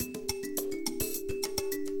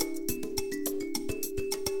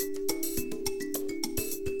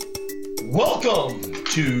Welcome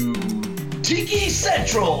to Tiki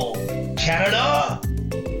Central, Canada.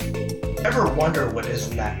 Ever wonder what is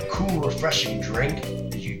in that cool, refreshing drink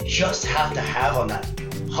that you just have to have on that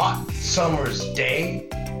hot summer's day?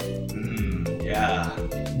 Yeah,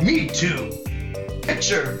 me too.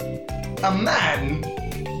 Picture a man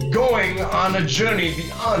going on a journey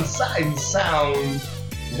beyond sight and sound.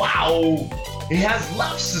 Wow, he has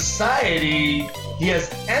left society. He has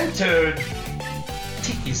entered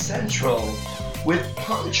Tiki Central with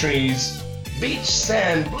palm trees, beach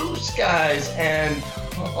sand, blue skies, and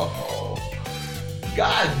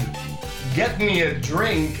God, get me a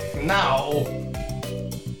drink now.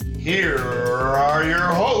 Here are your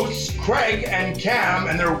hosts, Craig and Cam,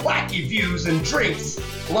 and their wacky views and drinks,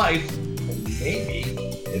 life, and maybe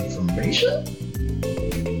information?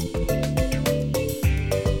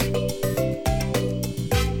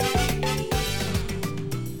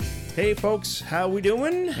 Hey folks, how we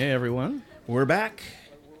doing? Hey everyone. We're back.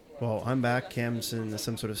 Well, I'm back. Cam's in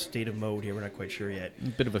some sort of state of mode here. We're not quite sure yet. A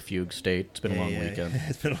bit of a fugue state. It's been a long weekend.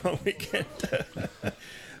 It's been a long weekend.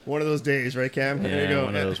 One of those days, right, Cam? There you go.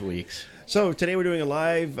 One of those weeks. So today we're doing a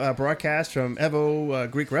live broadcast from Evo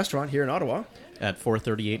Greek Restaurant here in Ottawa. At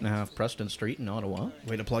 438.5 Preston Street in Ottawa.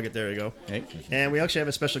 Way to plug it. There you go. Hey. And we actually have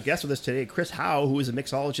a special guest with us today, Chris Howe, who is a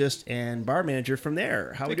mixologist and bar manager from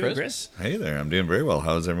there. How we doing, Chris? Hey there. I'm doing very well.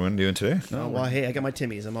 How's everyone doing today? Oh, well, hey, I got my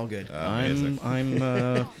Timmies. I'm all good.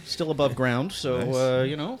 I'm still above ground, so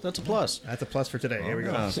Nice. that's a plus. That's a plus for today. Here we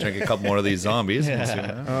go. Let's drink a couple more of these zombies. And see what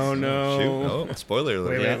happens. Oh, no. Shoot. Oh, spoiler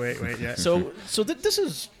alert. Wait. Yeah. So this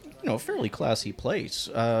is a fairly classy place.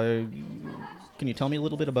 Can you tell me a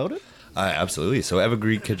little bit about it? Absolutely. So Eva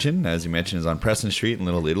Greek Kitchen, as you mentioned, is on Preston Street in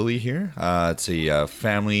Little Italy here. It's a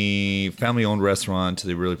family-owned restaurant.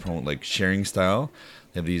 They really promote like sharing style.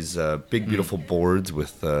 They have these big, beautiful boards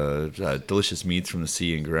with delicious meats from the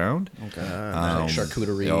sea and ground. Okay.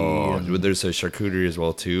 Charcuterie. There's a charcuterie as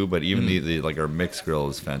well too. But even the our mixed grill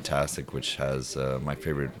is fantastic, which has my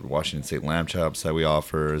favorite Washington State lamb chops that we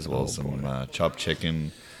offer, as well as some chopped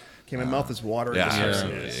chicken. Okay, my mouth is watering. Yeah, just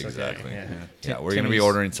absolutely, okay. exactly. Yeah. Yeah, we're gonna be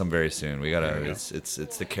ordering some very soon. We gotta. It's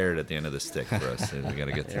the carrot at the end of the stick for us. We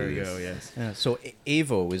gotta get There through we these. go. Yes. Yeah, so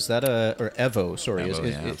Evo, is that Evo? Sorry,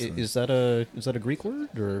 Evo, is that a Greek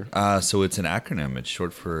word or? So it's an acronym. It's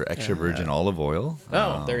short for extra virgin olive oil.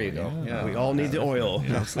 Oh, there you go. Yeah. We all need the oil.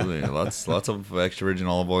 Yeah, absolutely. Lots of extra virgin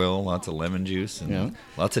olive oil. Lots of lemon juice and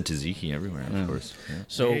lots of tzatziki everywhere. Of course. Yeah.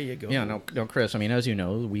 So There you go. yeah, no, Chris. I mean, as you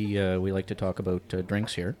know, we like to talk about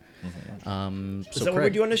drinks here. Is that what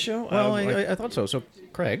we do on the show? Well, I thought so. So,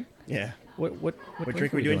 Craig, Yeah. what What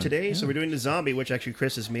drink are we doing today? So we're doing the zombie, which actually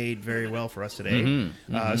Chris has made very well for us today.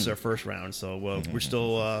 This is our first round, so we're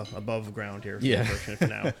still above ground here. Yeah. For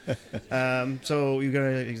now. So you're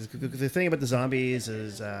gonna. The thing about the zombies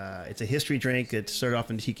is it's a history drink that started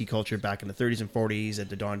off in the tiki culture back in the 30s and 40s at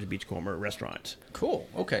the Don Beachcomber restaurant. Cool.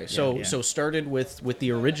 Okay. So yeah. so started with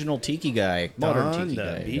the original tiki guy, modern Don tiki the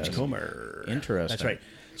guy. Beachcomber. Interesting. That's right.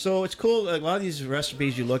 So it's cool. A lot of these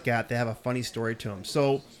recipes you look at, they have a funny story to them.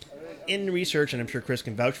 So in research, and I'm sure Chris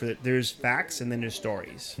can vouch for it, there's facts and then there's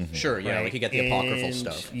stories. Sure. Yeah. Right? Like you get the apocryphal And,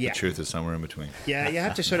 stuff. Yeah. The truth is somewhere in between. Yeah, you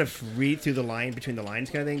have to sort of read through the line between the lines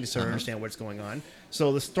kind of thing to sort of understand what's going on.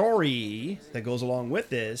 So the story that goes along with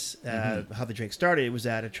this, how the drink started, was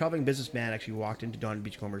that a traveling businessman actually walked into Don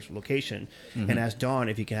Beachcomber's location and asked Don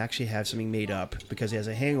if he can actually have something made up because he has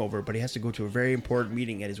a hangover, but he has to go to a very important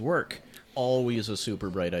meeting at his work. Always a super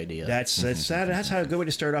bright idea. That's how a good way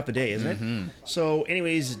to start off the day, isn't it? So,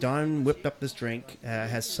 anyways, Don whipped up this drink.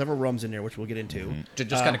 Has several rums in there, which we'll get into.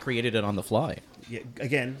 just kind of created it on the fly. Yeah,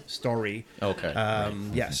 again, story. Okay.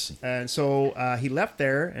 Yes. And so he left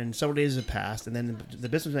there, and several days had passed, and then the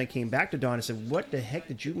businessman came back to Don and said, "What the heck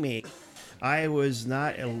did you make?" I was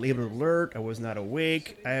not able to alert. I was not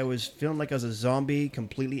awake. I was feeling like I was a zombie,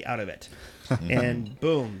 completely out of it. And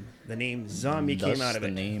boom, the name zombie Thus came out of the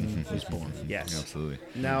it. name was born. Yes. Absolutely.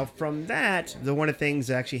 Now, from that, one of the things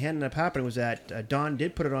that actually ended up happening was that Don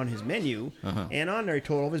did put it on his menu, and on there he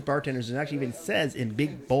told all of his bartenders, and it actually even says in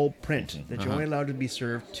big bold print that you're only allowed to be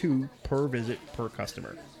served 2 per visit per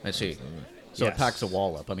customer. I see. So Yes. it packs a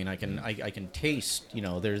wall up. I mean, I can taste.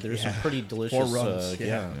 There's some pretty delicious. 4 rums,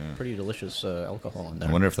 pretty delicious alcohol in there.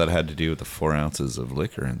 I wonder if that had to do with the 4 ounces of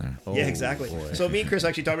liquor in there. Oh, Yeah, exactly. boy. So me and Chris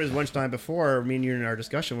actually talked about this one time before, me and you in our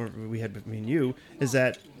discussion where we had me and you, is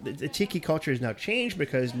that the tiki culture has now changed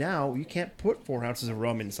because now you can't put 4 ounces of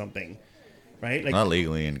rum in something. right? Like Not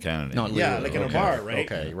legally in Canada. Not yeah, legally, like in a okay. bar,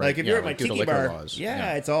 right? Okay, right. Like if Yeah, you're at my like due to tiki liquor bar, laws.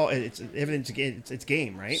 yeah, it's all it's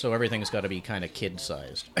game, right? So everything's got to be kind of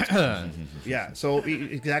kid-sized. Yeah, so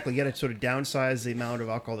exactly, you got to sort of downsize the amount of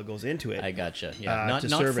alcohol that goes into it. I gotcha. Yeah, to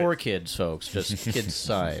not serve for it. kids, folks. Just kid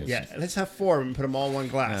size. Yeah, let's have 4 and put them all in one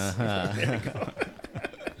glass. Uh-huh. There we go.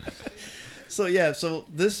 So yeah, so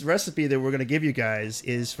this recipe that we're going to give you guys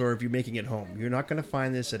is for if you're making it home. You're not going to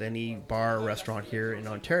find this at any bar or restaurant here in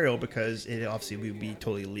Ontario because it obviously would be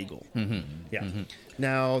totally illegal. Yeah.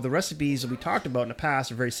 Now the recipes that we talked about in the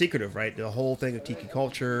past are very secretive, right? The whole thing of tiki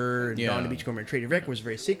culture and Yeah. Don the Beachcomber and Trader Vic was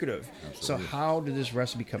very secretive. So how did this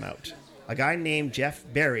recipe come out? A guy named Jeff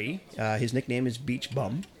Berry, his nickname is Beach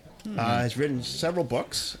Bum. Has written several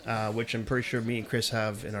books, which I'm pretty sure me and Chris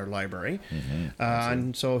have in our library.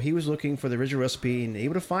 And so he was looking for the original recipe and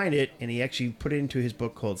able to find it, and he actually put it into his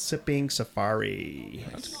book called Sipping Safari.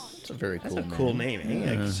 It's a very That's cool a cool name,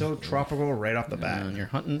 eh? Like, so tropical right off the bat. And you're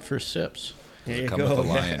hunting for sips. There you Come go. with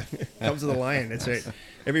the yeah. lion. Comes with a lion. That's right.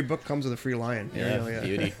 Every book comes with a free lion.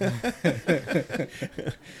 Beauty.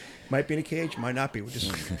 Might be in a cage, might not be.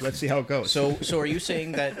 Let's see how it goes. So are you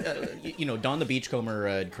saying that Don the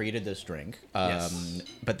Beachcomber created this drink, Yes.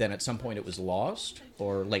 but then at some point it was lost,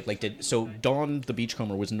 or so Don the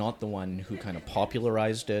Beachcomber was not the one who kind of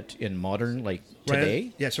popularized it in modern today?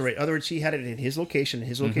 Right. Yeah, so right. In other words, he had it in his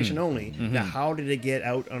location only. Now, how did it get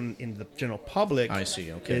out in the general public? I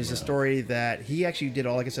see, okay, Is a story that he actually did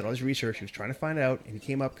like I said, all his research. He was trying to find out, and he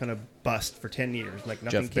came up kind of bust for 10 years. Like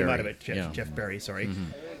nothing Jeff came out Berry, of it. yeah. Jeff Berry, sorry.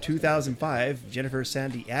 2005, Jennifer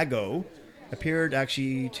Santiago appeared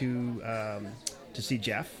actually to see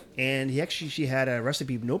Jeff, and she had a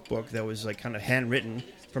recipe notebook that was like kind of handwritten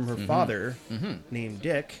from her father named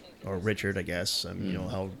Dick, or Richard, I guess. You know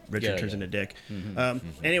how Richard turns into Dick.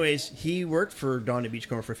 Anyways, he worked for Don the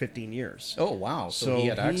Beachcomber for 15 years. Oh wow! So he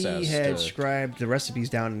had access. he had to... scribed the recipes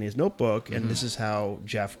down in his notebook, and this is how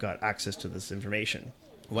Jeff got access to this information.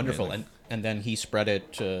 Wonderful, and then he spread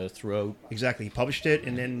it throughout. Exactly. He published it,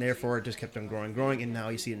 and then therefore it just kept on growing, and now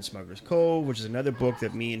you see it in Smuggler's Cove, which is another book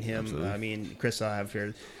that me and him, Chris, I have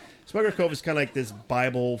here. Smuggler's Cove is kind of like this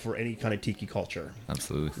Bible for any kind of tiki culture.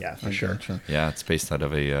 Absolutely. Yeah, for sure. Yeah, it's based out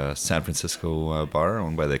of a San Francisco bar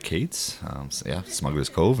owned by the Cates. Smuggler's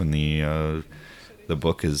Cove, and the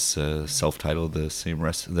book is self-titled, the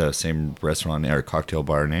same restaurant or cocktail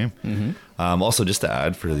bar name. Also, just to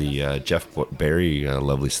add for the Jeff Berry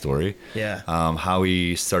lovely story, how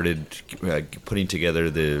he started putting together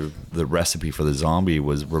the recipe for the zombie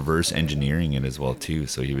was reverse engineering it as well too.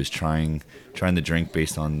 So he was trying the drink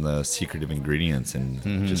based on the secretive ingredients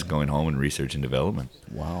and just going home and research and development.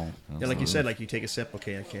 Wow. Yeah, like you said, like you take a sip,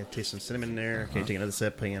 okay, I can taste some cinnamon in there, okay, take another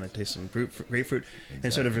sip, I taste some grapefruit,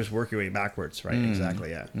 and sort of just work your way backwards, right? Exactly,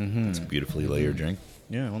 yeah. It's a beautifully layered drink.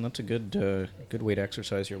 Yeah, well, that's a good way to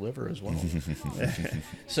exercise your liver as well.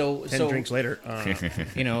 So 10 drinks later.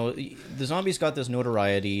 the zombie's got this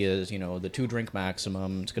notoriety as the 2-drink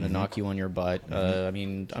maximum. It's going to knock you on your butt. I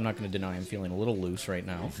mean, I'm not going to deny I'm feeling a little loose right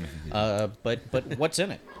now. But what's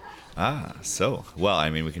in it? Well, I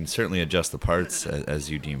mean, we can certainly adjust the parts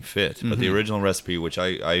as you deem fit. But the original recipe, which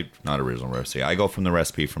not original recipe, I go from the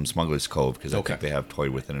recipe from Smuggler's Cove because I think they have toyed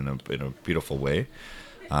with it in a beautiful way.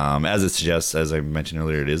 As it suggests, as I mentioned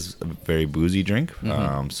earlier, it is a very boozy drink.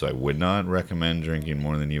 So I would not recommend drinking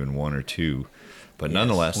more than even 1 or 2. But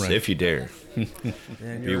nonetheless, if you dare,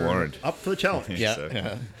 be warned. Up for the challenge.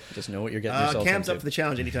 Yeah. Just know what you're getting yourself Cam's into. up for the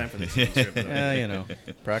challenge anytime for this.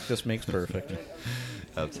 Practice makes perfect.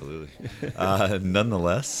 Absolutely.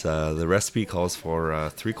 Nonetheless, the recipe calls for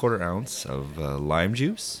 3/4 ounce of lime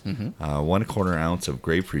juice, 1/4 ounce of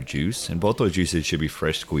grapefruit juice, and both those juices should be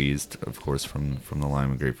fresh squeezed, of course, from the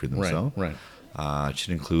lime and grapefruit themselves. Right. It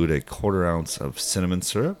should include 1/4 ounce of cinnamon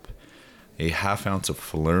syrup, 1/2 ounce of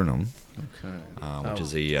falernum, which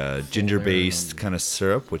is a ginger-based kind of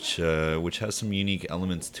syrup, which has some unique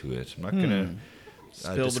elements to it. I'm not gonna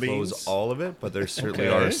disclose all of it, but there certainly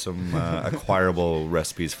are some acquirable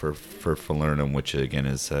recipes for falernum, which again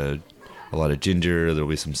is a lot of ginger. There'll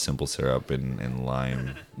be some simple syrup and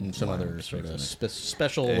lime, and some other sort of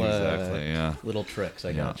special little tricks.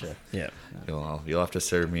 I gotcha. Yeah. You'll have to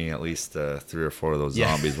serve me at least 3 or 4 of those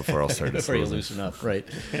zombies before I'll start before you disposing. loosen up, right?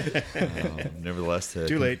 Nevertheless,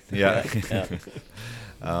 Too late. Yeah.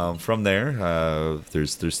 From there,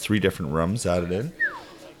 there's 3 different rums added in.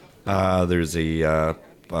 There's a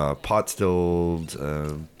pot stilled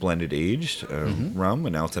blended aged rum,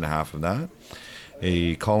 1.5 ounces of that.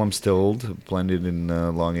 A column stilled blended in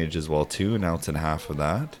long age as well too, 1.5 ounces of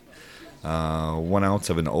that. 1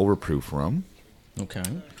 ounce of an overproof rum. Okay.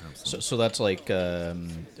 So that's like the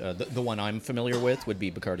one I'm familiar with would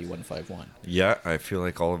be Bacardi 151. Yeah, I feel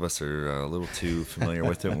like all of us are a little too familiar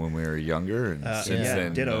with it when we were younger, and since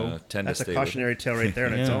then, ditto. tend That's to a stay cautionary tale right there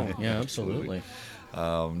on its own. Yeah, absolutely.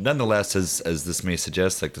 Nonetheless, as this may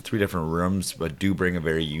suggest, like the three different rums, but do bring a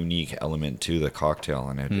very unique element to the cocktail,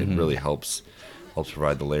 and it really helps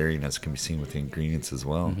provide the layering, as can be seen with the ingredients as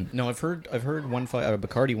well. No, I've heard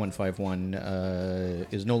Bacardi 151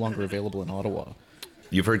 is no longer available in Ottawa.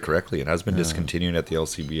 You've heard correctly. It has been discontinued at the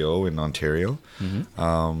LCBO in Ontario.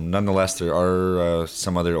 Nonetheless, there are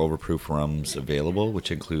some other overproof rums available,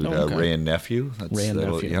 which include okay. Ray and Nephew. Ray and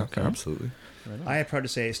Nephew, Yeah, okay. absolutely. I am proud to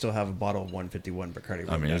say I still have a bottle of 151 Bacardi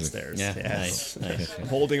rum Amazing. downstairs. Yeah, Yes. nice. I'm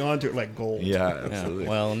holding on to it like gold. Yeah, Yeah. absolutely.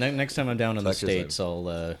 Well, next time I'm down in the Collector's States, I'll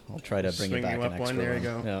try to bring Swing you back you an up extra one, there you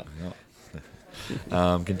one. go.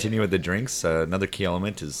 Yeah. Continue with the drinks. Another key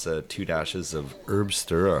element is 2 dashes of herb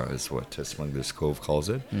stirra, is what Smuggler's Cove calls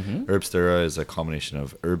it. Herb stirra is a combination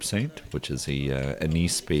of herb saint, which is a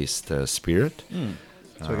anise-based spirit.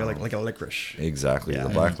 So we got like a licorice. Exactly, Yeah. the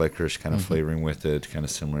black licorice kind of flavoring with it, kind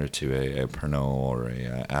of similar to a Pernod or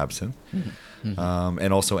a absinthe,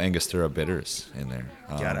 and also Angostura bitters in there.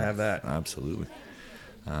 Gotta have that. Absolutely.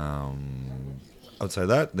 Outside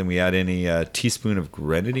that, then we add in a teaspoon of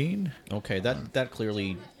grenadine. Okay, that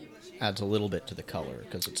clearly adds a little bit to the color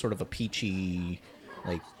because it's sort of a peachy,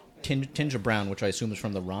 like tinge of brown, which I assume is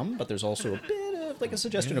from the rum, but there's also a bit of like a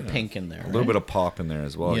suggestion of pink in there. A little bit of pop in there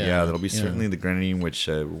as well. Yeah, Yeah, that'll be yeah. certainly the grenadine, which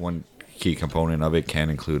one key component of it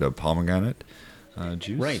can include a pomegranate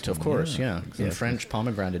juice. Right, of course, yeah. In French,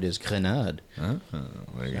 pomegranate is grenade. There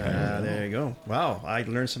you go. There you go. Wow, I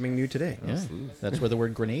learned something new today. Yeah, that's where the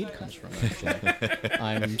word grenade comes from. Actually,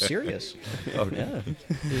 I'm serious. Yeah,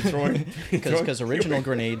 You're throwing, because original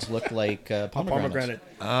grenades look like pomegranates. pomegranate.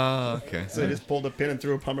 Ah, okay. So they just pulled a pin and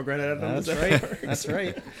threw a pomegranate at them. That's Is that right. how it works? That's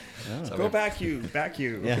right. Go back you.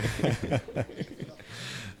 Yeah.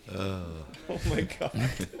 Oh my god.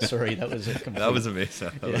 Sorry, that was a complete... That was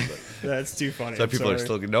amazing. That's too funny. Some I'm people are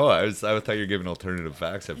sorry. still no. I thought you were giving alternative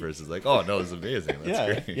facts at first. It's like, oh no, it's amazing. That's Yeah,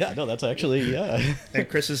 great. yeah, no, that's actually, yeah. And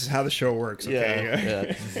Chris, this is how the show works.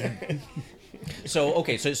 Okay. Yeah. So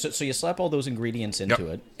you slap all those ingredients into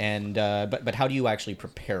it, and but how do you actually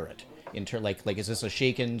prepare it? Like is this a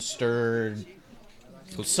shaken, stirred,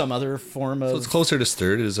 some other form of? So it's closer to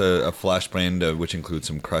stirred. It is a flash blend, which includes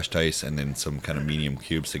some crushed ice and then some kind of medium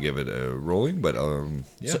cubes to give it a rolling. But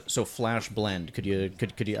yeah. So flash blend. Could you?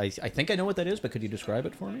 I think I know what that is, but could you describe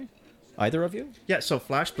it for me? Either of you? Yeah, so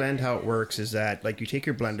flash blend, how it works is that like you take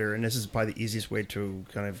your blender, and this is probably the easiest way to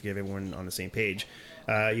kind of get everyone on the same page.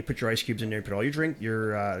 You put your ice cubes in there, you put all your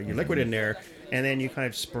liquid in there, and then you kind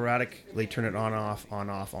of sporadically turn it on, off,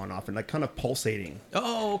 and like kind of pulsating.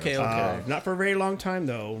 Oh, okay. Not for a very long time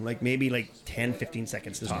though, like maybe like 10, 15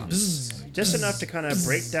 seconds tops. Just enough to kind of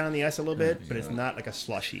break down the ice a little bit, but it's not like a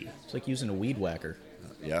slushy. It's like using a weed whacker.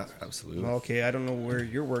 Yeah, absolutely. Okay, I don't know where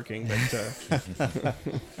you're working, but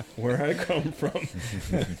where I come from.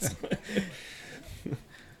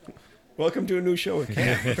 Welcome to a new show at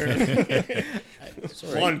camp. apparently.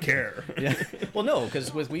 Lawn care. Yeah. Well, no,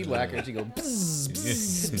 because with weed whackers you go.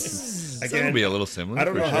 That'll Again, be a little similar. I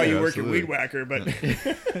don't for know how sure, you work your absolutely. weed whacker, but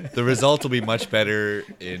The result will be much better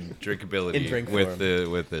in drinkability In drink with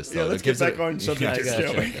form. with this. yeah, though. let's It get gives back it- on subject. I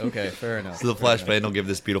shall we? gotcha. Okay, fair enough. So the flash blend will give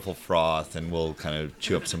this beautiful froth, and we'll kind of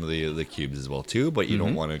chew up some of the cubes as well too. But you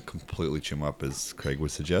don't want to completely chew them up, as Craig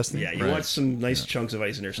was suggesting. Yeah, you want some nice chunks of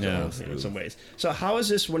ice in there still, in some ways. So, how is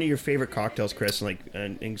this one of your favorite cocktails, Chris? Like,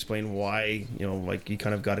 and explain why like you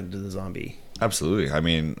kind of got into the zombie. Absolutely. I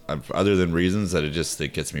mean, other than reasons that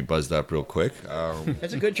it gets me buzzed up real quick.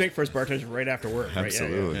 It's a good drink for us bartenders right after work, right?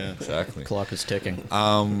 Absolutely, Yeah. exactly. Clock is ticking.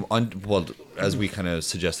 Well, as we kind of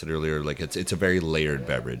suggested earlier, like it's a very layered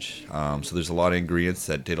beverage. So there's a lot of ingredients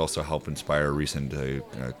that did also help inspire a recent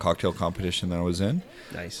cocktail competition that I was in.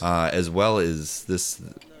 Nice. As well as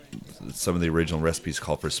some of the original recipes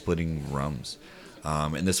call for splitting rums.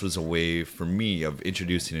 And this was a way for me of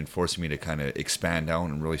introducing and forcing me to kind of expand out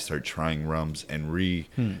and really start trying rums and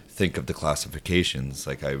rethink of the classifications.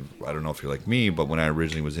 Like I don't know if you're like me, but when I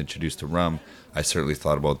originally was introduced to rum, I certainly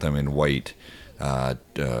thought about them in white,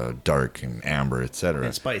 dark, and amber, etc.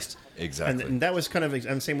 And spiced. Exactly. And that was kind of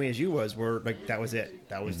the same way as you was, where like that was it.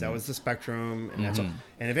 That was the spectrum, and that's all.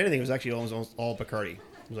 And if anything, it was actually almost all Bacardi.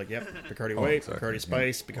 was like, yep, Bacardi White, exactly. Bacardi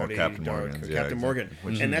Spice, Or Bacardi Captain Dark, Morgan's, Captain yeah, exactly.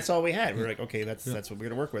 Morgan. And that's all we had. We were like, okay, that's what we're going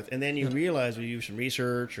to work with. And then you realize when you do some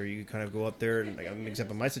research or you kind of go up there, and like an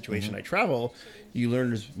example of my situation, I travel, you learn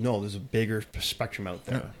there's a bigger spectrum out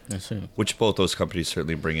there. I see. Which both those companies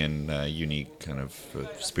certainly bring in unique kind of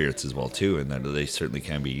spirits as well too, and that they certainly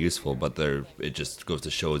can be useful. But it just goes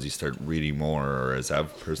to show as you start reading more, or as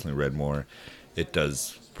I've personally read more, it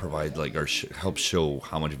does provide helps show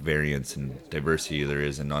how much variance and diversity there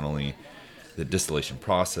is in not only the distillation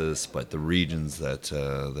process, but the regions that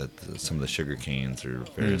some of the sugar canes or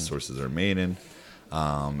various sources are made in,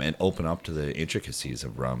 and open up to the intricacies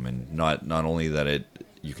of rum, and not only that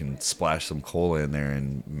you can splash some cola in there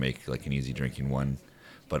and make like an easy drinking one,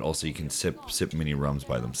 but also you can sip mini rums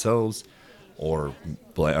by themselves, or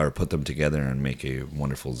put them together and make a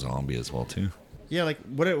wonderful zombie as well too. Yeah, like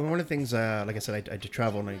one of the things, like I said, I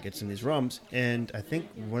travel and I get some of these rums, and I think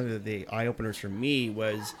one of the eye openers for me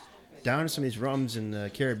was down in some of these rums in the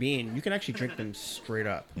Caribbean, you can actually drink them straight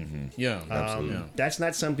up. Yeah, absolutely. That's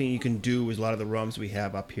not something you can do with a lot of the rums we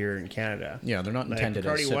have up here in Canada. Yeah, they're not intended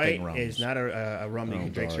as Bacardi sipping White rums. is not a rum that you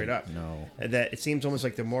can drink straight up. No. That it seems almost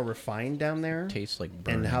like they're more refined down there. Tastes like and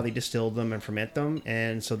burn. how they distill them and ferment them,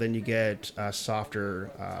 and so then you get a softer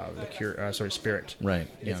liqueur, sort of spirit. Right.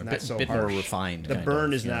 It's Yeah, a not bit, so bit more harsh. refined. The kind burn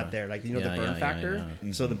of, is yeah. not there, like the Yeah, burn yeah, factor.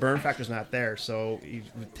 yeah. So the burn factor's not there. So you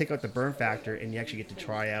take out the burn factor, and you actually get to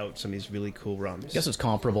try out some of these really cool rums. I guess it's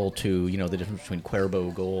comparable to the difference between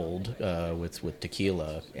Cuervo Gold with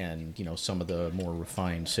tequila and some of the more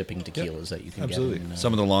refined sipping tequilas that you can Absolutely. get.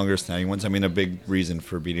 Some of the longer standing ones. I mean, a big reason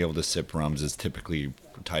for being able to sip rums is typically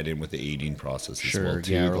tied in with the aging process as well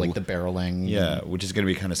too. yeah, or like the barreling. Yeah, which is going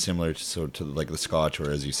to be kind of similar to like the Scotch, or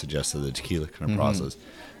as you suggested, the tequila kind of process.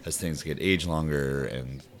 As things get aged longer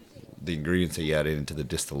and the ingredients that you add into the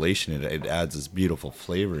distillation, it adds this beautiful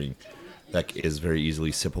flavoring that is very easily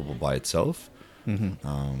sippable by itself.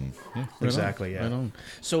 Exactly. Yeah. Right on.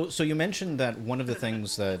 So you mentioned that one of the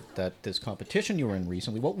things that this competition you were in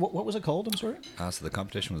recently, what was it called? I'm sorry. So the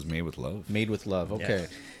competition was Made with Love. Made with Love. Okay. Yes.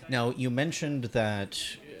 Now you mentioned that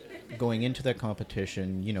going into that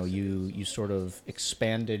competition, you sort of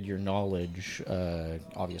expanded your knowledge.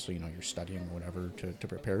 Obviously, you're studying or whatever to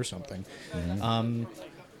prepare something.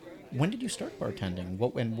 When did you start bartending?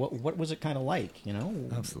 What was it kind of like?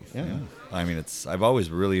 Absolutely. Yeah. I mean, I've always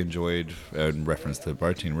really enjoyed, in reference to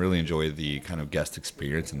bartending, really enjoyed the kind of guest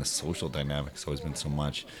experience, and the social dynamics. Always been so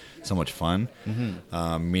much fun.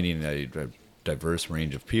 Meeting a diverse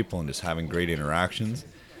range of people and just having great interactions.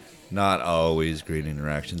 Not always great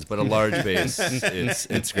interactions, but a large base,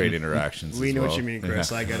 it's great interactions. We as know well. what you mean, Chris.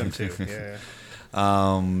 Yeah. I get them too. Yeah.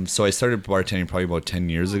 So I started bartending probably about 10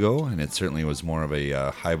 years ago, and it certainly was more of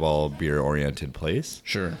a highball beer-oriented place.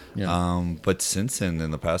 Sure. Yeah. But since then,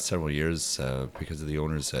 in the past several years, because of the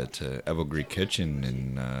owners at Evo Greek Kitchen,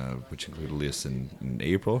 which include Elias in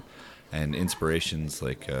April, and inspirations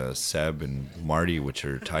like Seb and Marty, which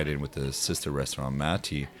are tied in with the sister restaurant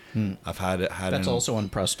Matti, I've had That's also on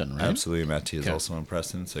Preston, right? Absolutely, Matti is Okay. also on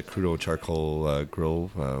Preston. It's a crudo charcoal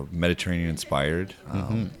grill, Mediterranean inspired.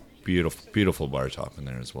 Beautiful bar top in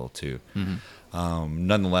there as well too.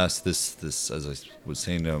 Nonetheless, this as I was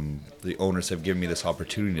saying, the owners have given me this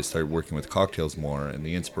opportunity to start working with cocktails more, and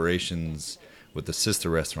the inspirations with the sister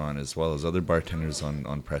restaurant, as well as other bartenders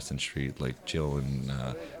on Preston Street like Jill and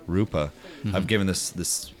Rupa, I've given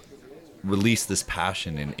this release this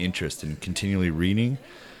passion and interest in continually reading,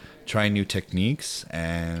 trying new techniques,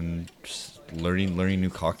 and just learning new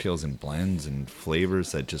cocktails and blends and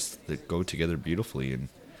flavors that go together beautifully.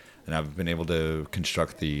 And I've been able to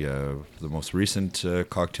construct the most recent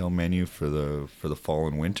cocktail menu for the fall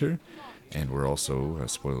and winter, and we're also,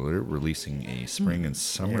 spoiler alert, releasing a spring and There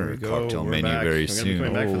summer we go. cocktail We're menu back. very We're gonna be soon.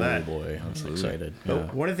 coming back for that. Oh boy, I'm excited. But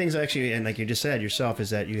Yeah. one of the things actually, and like you just said yourself, is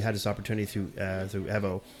that you had this opportunity through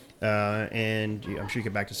Evo, and I'm sure you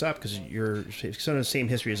can back this up because you're sort of the same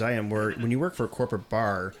history as I am. Where when you work for a corporate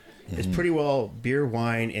bar, it's pretty well beer,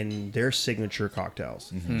 wine, and their signature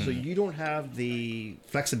cocktails. So you don't have the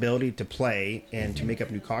flexibility to play and to make up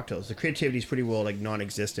new cocktails. The creativity is pretty well like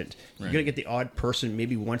non-existent. You're gonna get the odd person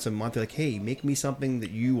maybe once a month, like, hey, make me something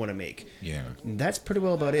that you want to make. Yeah. And that's pretty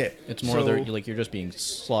well about it. It's more like you're just being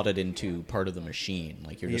slotted into part of the machine.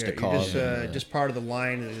 Like you're just a cog. just part of the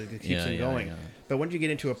line that keeps them going. yeah. But when you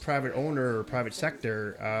get into a private owner or private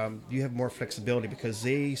sector, you have more flexibility because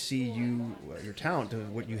they see your talent,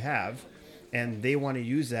 what you have, and they want to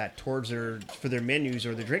use that for their menus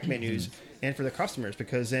or their drink menus and for their customers,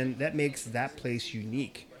 because then that makes that place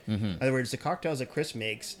unique. In other words, the cocktails that Chris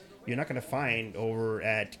makes you're not going to find over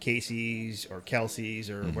at Casey's or Kelsey's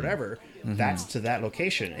or whatever. That's to that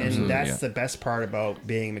location. And that's the best part about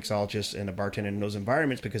being a mixologist and a bartender in those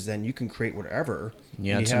environments, because then you can create whatever.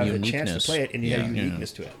 Yeah, and it's you some have the chance uniqueness. to play it, and you have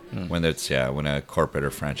uniqueness to it. When when a corporate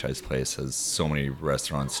or franchise place has so many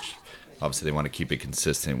restaurants, obviously they want to keep it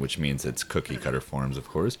consistent, which means it's cookie cutter forms, of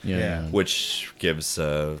course. Yeah. Which gives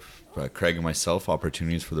Craig and myself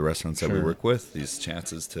opportunities for the restaurants that we work with, these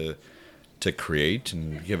chances to create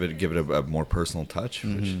and give it a more personal touch.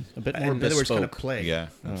 Which, A bit And more in other words, kind of bespoke. play. yeah,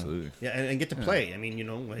 absolutely. Yeah, and get to play. I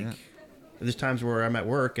mean, there's times where I'm at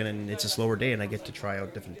work and it's a slower day, and I get to try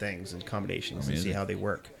out different things and combinations and see Amazing. how they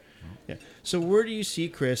work. Yeah. So where do you see,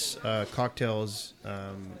 Chris, cocktails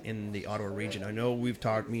in the Ottawa region? I know me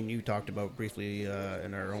and you talked about briefly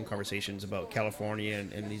in our own conversations about California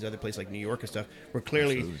and these other places like New York and stuff, where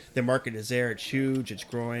clearly the market is there, it's huge, it's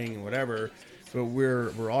growing and whatever. But we're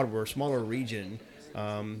Ottawa, we're a smaller region.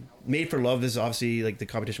 Made for Love is obviously like the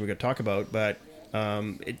competition we're going to talk about, but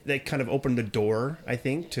that kind of opened the door, I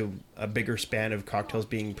think, to a bigger span of cocktails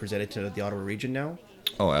being presented to the Ottawa region now.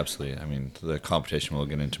 Oh, absolutely. I mean, the competition we'll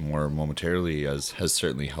get into more momentarily has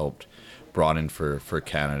certainly helped broaden for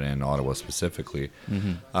Canada and Ottawa specifically.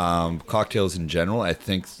 Cocktails in general, I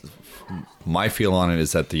think my feel on it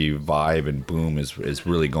is that the vibe and boom is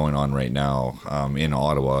really going on right now in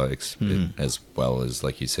Ottawa, as well as,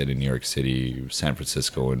 like you said, in New York City, San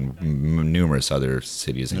Francisco, and numerous other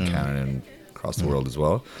cities in Canada and across the world as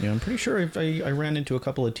well. Yeah, I'm pretty sure I ran into a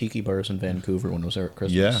couple of tiki bars in Vancouver when I was there at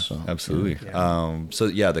Christmas. Yeah, so, absolutely.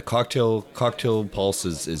 The cocktail pulse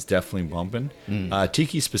is definitely bumping.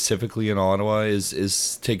 Tiki specifically in Ottawa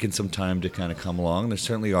is taking some time to kind of come along. There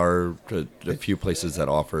certainly are a few places that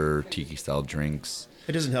offer tiki style drinks.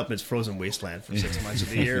 It doesn't help it's frozen wasteland for 6 months of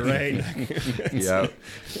the year, right? Yeah,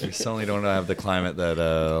 we certainly don't have the climate that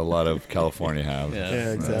a lot of California have.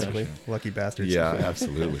 Yeah. exactly. Lucky bastards. Yeah,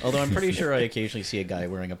 absolutely. Although I'm pretty sure I occasionally see a guy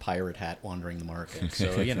wearing a pirate hat wandering the market. So,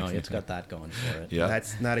 it's got that going for it. Yeah,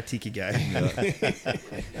 That's not a tiki guy.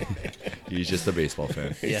 he's just a baseball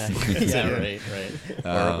fan. Yeah, yeah, right.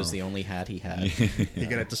 Or it was the only hat he had. You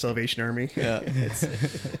got it to Salvation Army. Yeah.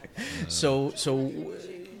 So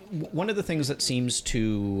one of the things that seems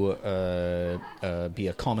to be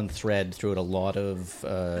a common thread throughout a lot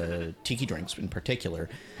of tiki drinks in particular,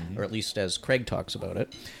 or at least as Craig talks about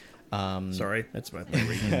it, Sorry, that's my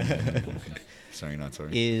Sorry, not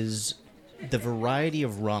sorry. is the variety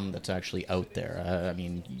of rum that's actually out there. I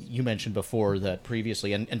mean, you mentioned before that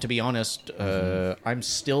previously, and to be honest, I'm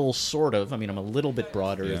still sort of, I'm a little bit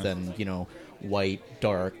broader than, white,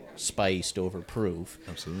 dark, spiced, overproof.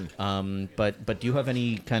 Absolutely. But do you have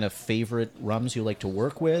any kind of favorite rums you like to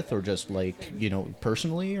work with, or just like,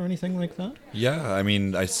 personally or anything like that? Yeah,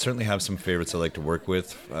 I certainly have some favorites I like to work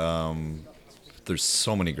with. There's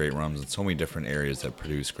so many great rums in so many different areas that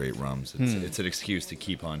produce great rums. It's an excuse to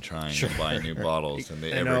keep on trying and buy new bottles and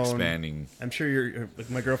the ever expanding. I'm sure you're like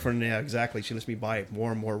my girlfriend. Yeah, exactly. She lets me buy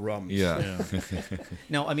more and more rums. Yeah.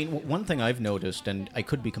 Now, one thing I've noticed, and I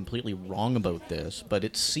could be completely wrong about this, but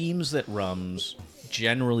it seems that rums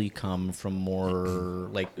generally come from more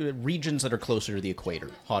like regions that are closer to the equator,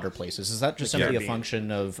 hotter places. Is that just simply a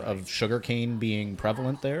function of sugarcane being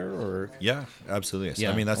prevalent there, or? Yeah, absolutely. So,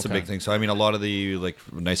 Yeah, that's a big thing. So, a lot of the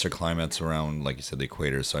nicer climates around, like you said, the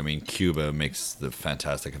equator. So, Cuba makes the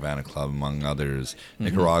fantastic Havana Club, among others.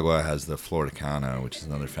 Nicaragua has the Florida Cana, which is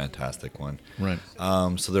another fantastic one. Right.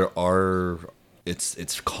 So there are.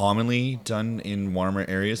 It's commonly done in warmer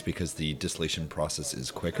areas because the distillation process is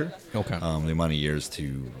quicker. Okay. The amount of years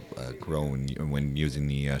to grow when using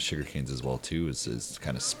the sugar canes as well too is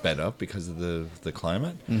kind of sped up because of the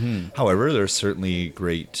climate. However, there are certainly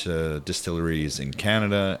great distilleries in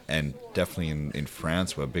Canada and definitely in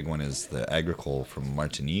France. A big one is the Agricole from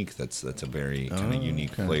Martinique. That's a very kind of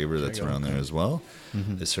unique flavor that's around there as well.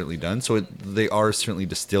 It's certainly done. So they are certainly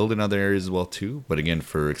distilled in other areas as well too. But again,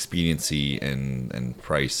 for expediency and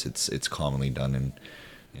price, it's commonly done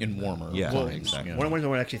in warmer. Yeah, Well, exactly. one of the ones I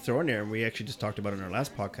want to actually throw in there, and we actually just talked about it in our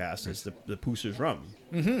last podcast, is the Pooser's rum.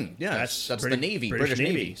 Yeah, that's the Navy, British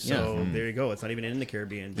Navy. So there you go. It's not even in the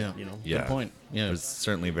Caribbean. But, Yeah. Good point. Yeah. There's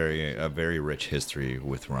certainly a very rich history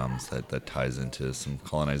with rums that ties into some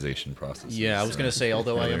colonization processes. Yeah, I was going to say,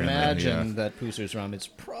 although I Yeah. imagine that Pooser's rum is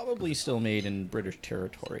probably still made in British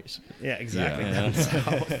territories. Yeah, exactly. Yeah. Down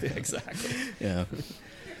south. Exactly. Yeah.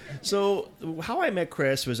 So, how I met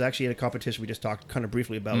Chris was actually in a competition we just talked kind of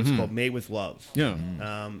briefly about. It's called Made with Love. Yeah.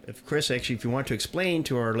 If Chris, actually, if you want to explain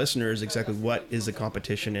to our listeners exactly what is the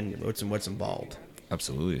competition and what's involved.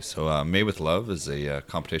 Absolutely. So, Made with Love is a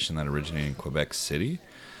competition that originated in Quebec City.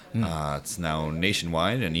 It's now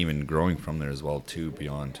nationwide and even growing from there as well too,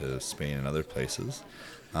 beyond to Spain and other places.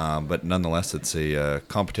 But nonetheless, it's a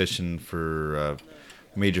competition for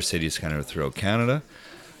major cities kind of throughout Canada.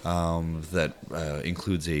 That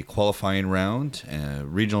includes a qualifying round, a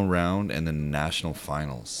regional round, and then national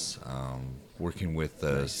finals. Working with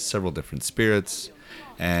several different spirits,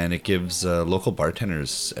 and it gives local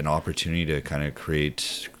bartenders an opportunity to kind of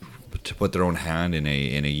to put their own hand in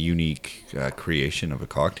a unique creation of a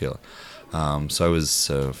cocktail. So I was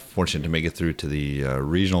fortunate to make it through to the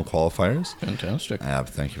regional qualifiers. Fantastic.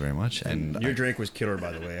 Thank you very much. And Your drink was killer,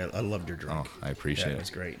 by the way. I loved your drink. oh, I appreciate Yeah, it. it was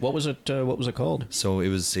great. What was it? What was it called? So it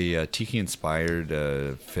was a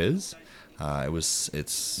tiki-inspired fizz. It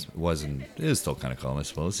is still kind of called, I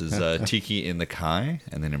suppose. Is tiki in the kai,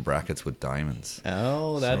 and then in brackets with diamonds.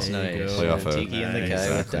 Oh, that's So there you nice. go. Play off of- Tiki in the kai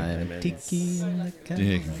with Exactly. diamond. Tiki in the kai.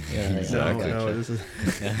 Yeah, Exactly. No, this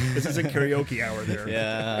is a karaoke hour there.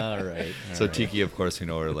 Yeah, all right. So tiki, of course, we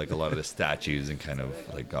know are like a lot of the statues and kind of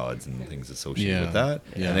like gods and things associated with Yeah. that.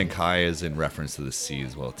 Yeah. And then kai is in reference to the sea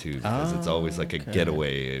as well too, because it's always like a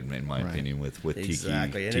getaway, in my opinion, with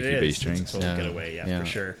Exactly. And tiki it is. based It's a drinks. total Yeah. getaway, Yeah. for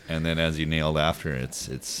sure. And then, as you nailed after, it's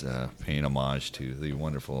paying homage to the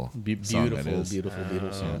wonderful song that Beautiful, is. beautiful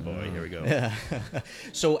Oh song. boy, here we go.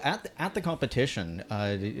 So at the competition,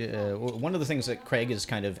 one of the things that Craig has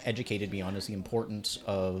kind of educated me on is the importance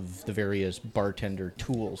of the various bartender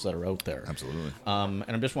tools that are out there. Absolutely. And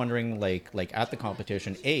I'm just wondering, like at the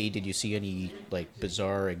competition, A, did you see any like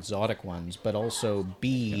bizarre, exotic ones? But also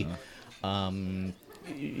B,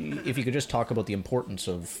 if you could just talk about the importance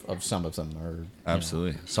of some of them, or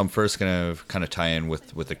Absolutely. So I'm first going to kind of tie in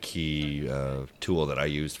with a key tool that I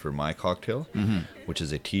used for my cocktail, which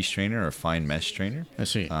is a tea strainer or a fine mesh strainer. I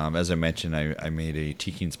see. As I mentioned, I made a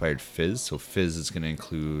tiki-inspired fizz. So fizz is going to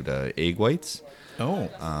include egg whites.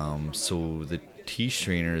 So the tea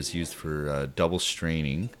strainer is used for double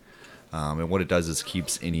straining. And what it does is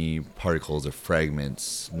keeps any particles or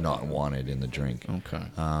fragments not wanted in the drink. Okay,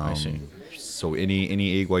 I see. So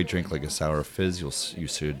any egg white drink like a sour fizz, you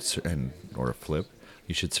should or a flip,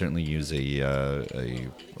 you should certainly use a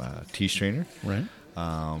tea strainer. Right.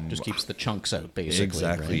 Just keeps the chunks out, basically.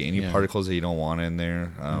 Exactly. Right? Any Yeah. particles that you don't want in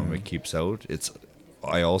there, it keeps out.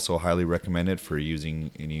 I also highly recommend it for using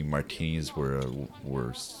any martinis where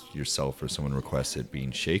yourself or someone requests it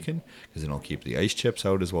being shaken, because then it'll keep the ice chips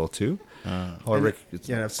out as well too. However, it's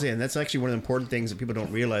Yeah, and that's actually one of the important things that people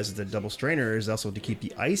don't realize is that double strainer is also to keep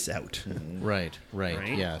the ice out. Right.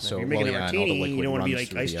 Right? Yeah. Like, So if you're making well, a yeah, and all the martini, liquid you don't want to be runs like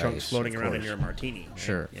through ice the chunks floating of around in course. your martini. right?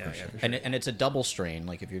 Sure, Yeah, for sure. for sure. And it's a double strain,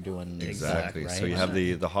 like if you're doing exactly. Right? So you have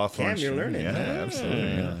the Hawthorne. Cam, you're strain. learning. Yeah, absolutely.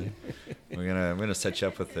 Yeah. I'm gonna set you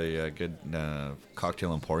up with a good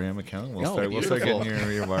cocktail emporium account. We'll start beautiful.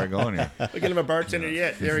 getting your bar going here. Look at him a bartender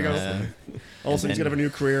yet. There he goes. All of a sudden he's gonna have a new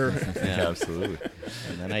career. Absolutely.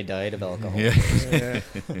 And then I died of alcohol. Yeah.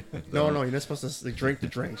 No, you're not supposed to drink the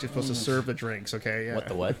drinks. You're supposed to serve the drinks. Okay. Yeah. What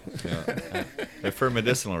the what? For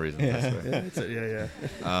medicinal reasons. That's right.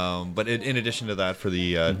 Yeah. But in addition to that, for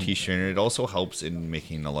the tea strainer, it also helps in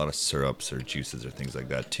making a lot of syrups or juices or things like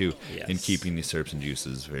that too, in Yes. keeping the syrups and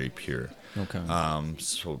juices very pure. Okay.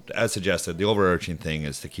 So as suggested, the overarching thing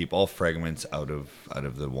is to keep all fragments out of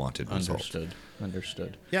the wanted result.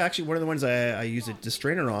 Understood. Yeah, actually, one of the ones I use the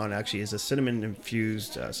strainer on actually is a cinnamon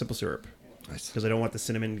infused simple syrup. Nice. Because I don't want the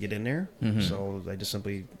cinnamon to get in there, so I just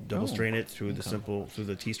simply double strain it through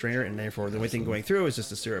the tea strainer, and therefore the only thing going through is just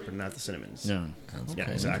the syrup and not the cinnamons. Yeah. Yeah,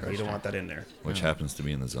 exactly. You don't want that in there. Which happens to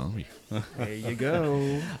be in the zombie. There you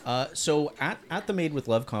go. So at the Made with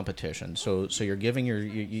Love competition, so you're giving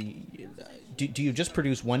do you just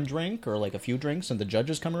produce one drink or like a few drinks and the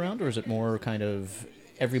judges come around, or is it more kind of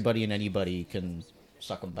everybody and anybody can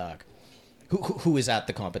suck them back? Who is at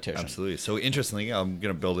the competition? Absolutely. So interestingly, I'm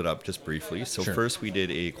going to build it up just briefly. So Sure. first we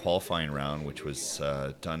did a qualifying round, which was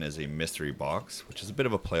done as a mystery box, which is a bit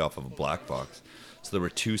of a play off of a black box. So there were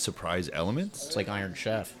 2 surprise elements. It's like Iron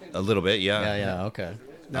Chef. A little bit, yeah. Yeah. Okay.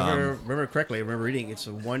 Now, if I remember correctly, I remember reading it's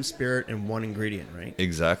a 1 spirit and 1 ingredient, right?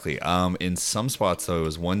 Exactly. In some spots, though, it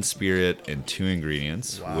was 1 spirit and 2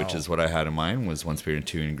 ingredients, Wow. which is what I had in mind, was 1 spirit and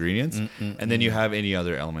 2 ingredients. And then you have any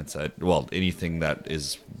other elements anything that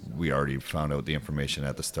is, we already found out the information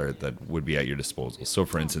at the start that would be at your disposal. So,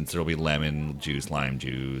 for instance, there'll be lemon juice, lime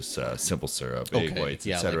juice, simple syrup, egg whites,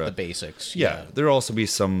 Yeah, etc. like the basics. Yeah, there'll also be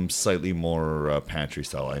some slightly more pantry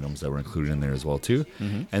style items that were included in there as well too,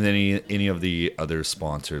 and then any of the other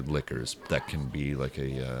sponsored liquors that can be like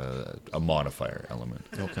a modifier element.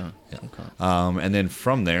 Okay. Yeah. Okay. And then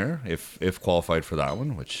from there, if qualified for that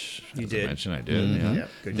one, which You as did. I mentioned, I did. Yeah. Yep,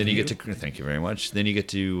 good Then for you you. get to thank you very much. Then you get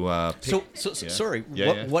to pick, So Yeah. sorry.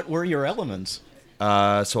 Yeah, yeah. What were your elements?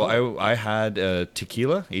 So I had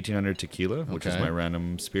tequila, 1800 tequila, which is Okay. my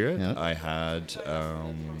random spirit. Yeah. I had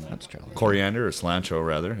That's challenging. coriander or cilantro,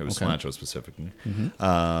 rather. It was Okay. cilantro specifically.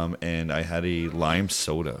 And I had a lime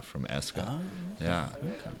soda from Esca. Yeah.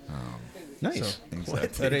 Nice. Exactly.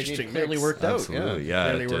 But it Interesting clearly mix. worked out. Absolutely. Yeah.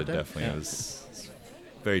 Yeah, Clearly it did, worked out. definitely. Yeah. It was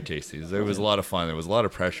very tasty. It was a lot of fun. There was a lot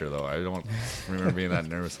of pressure, though. I don't remember being that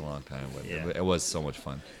nervous a long time, but Yeah. it was so much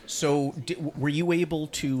fun. So, were you able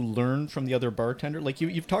to learn from the other bartender? Like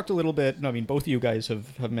you've talked a little bit. I mean, both of you guys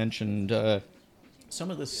have mentioned some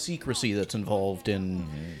of the secrecy that's involved in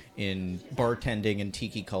bartending and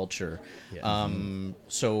tiki culture.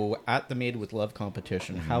 So, at the Made with Love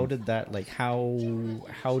competition, how did that like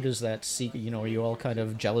how does that secret? You know, are you all kind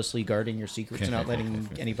of jealously guarding your secrets and not letting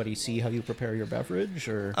anybody see how you prepare your beverage?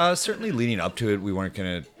 Or Certainly leading up to it, we weren't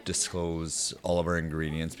going to disclose all of our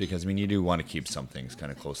ingredients because, I mean, you do want to keep some things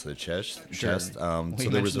kind of close to the chest. Well, so you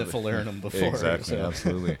there was mentioned the falernum before. Exactly, so-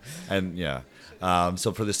 absolutely. And yeah.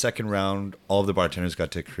 So for the second round, all of the bartenders got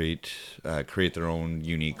to create their own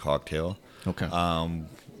unique cocktail. Okay.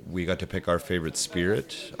 We got to pick our favorite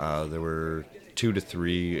spirit. There were 2 to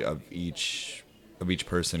 3 of each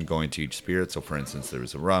person going to each spirit. So, for instance, there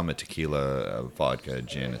was a rum, a tequila, a vodka, a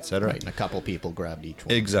gin, etc. Right, and a couple people grabbed each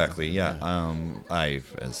one. Exactly. Yeah.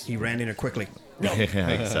 He ran in her quickly. Yeah,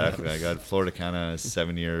 exactly. I got Florida Cana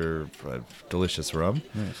 7-year delicious rum,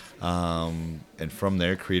 and from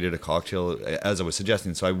there created a cocktail as I was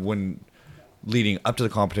suggesting. So I wouldn't, leading up to the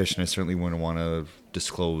competition, I certainly wouldn't want to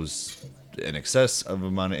disclose an excess of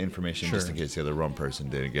amount of information just in case the other rum person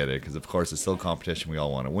didn't get it, because of course it's still a competition. We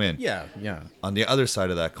all want to win. Yeah, yeah. On the other side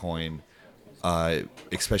of that coin,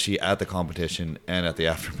 especially at the competition and at the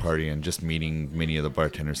after party, and just meeting many of the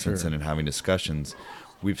bartenders since then and having discussions,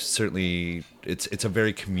 we've certainly it's a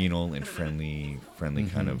very communal and friendly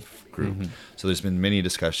kind of group. So there's been many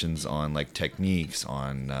discussions on like techniques,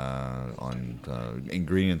 on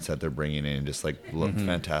ingredients that they're bringing in, just like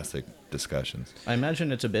fantastic discussions. I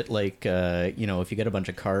imagine it's a bit like if you get a bunch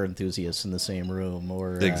of car enthusiasts in the same room,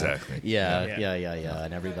 or Exactly. yeah, Yeah.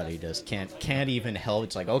 and everybody just can't even help.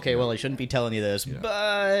 It's like, okay, well, I shouldn't be telling you this,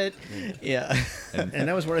 but yeah, And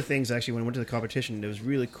that was one of the things actually when I went to the competition that was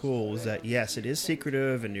really cool was that yes, it is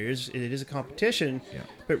secretive and it is a competition,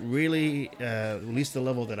 but really, at least the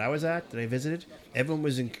level that I was at, that I visited, everyone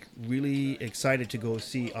was really excited to go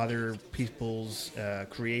see other people's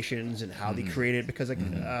creations and how they create it, because like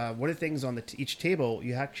one of the things on each table,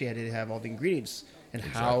 you actually had to have all the ingredients and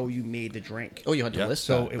how you made the drink. oh, you had to Yeah. list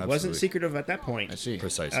So that. it wasn't absolutely. secretive at that point. I see.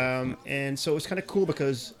 Precisely. And so it's kind of cool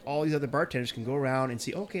because all these other bartenders can go around and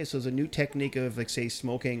see, okay, so there's a new technique of, like, say,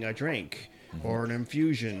 smoking a drink or an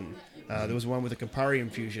infusion. There was one with a Campari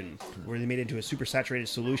infusion where they made it into a super saturated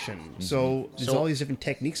solution. So there's all these different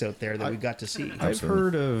techniques out there that we got to see. I've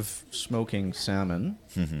heard of smoking salmon.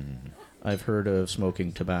 I've heard of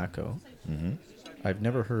smoking tobacco. I've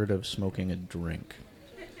never heard of smoking a drink.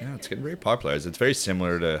 Yeah, it's getting very popular. It's very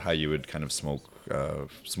similar to how you would kind of smoke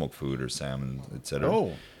food or salmon, etc.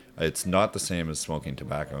 Oh. It's not the same as smoking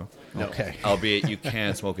tobacco. Okay. Albeit you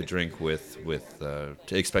can smoke a drink with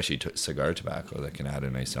especially cigar tobacco that can add a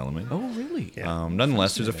nice element. Oh, really? Yeah.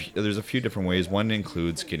 Nonetheless, there's a few different ways. One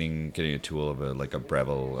includes getting a tool of like a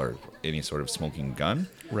Breville or any sort of smoking gun.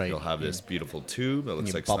 Right. You'll have this beautiful tube that looks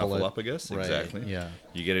you like bubble it. Snuffleupagus. Right, Exactly. yeah.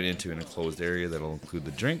 You get it into an enclosed area that'll include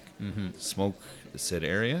the drink, smoke the said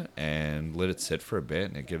area, and let it sit for a bit,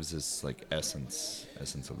 and it gives this like essence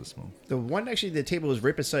of the smoke. The one actually, the table was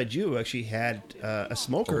right beside you, actually had a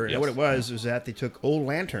smoker. Oh, And yes. what it was that they took old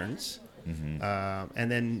lanterns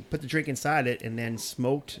and then put the drink inside it and then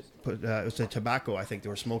it was a tobacco, I think they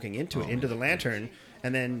were smoking into the lantern.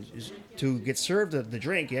 And then to get served the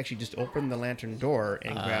drink, you actually just open the lantern door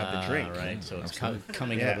and grab the drink. Right, so it's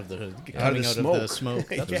coming Yeah. out of the smoke. smoke.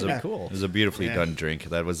 That's Yeah. really cool. It was a beautifully Yeah. done drink.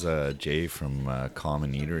 That was Jay from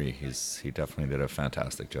Common Eatery. He definitely did a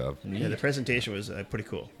fantastic job. Yeah, the presentation was pretty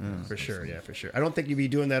cool, for sure. Yeah, for sure. I don't think you'd be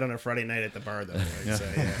doing that on a Friday night at the bar, though. I'd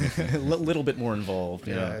say, yeah. A little bit more involved.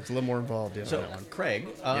 Yeah, it's a little more involved. Yeah, So, on that one. Craig,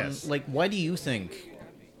 Yes. like, why do you think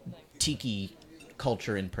tiki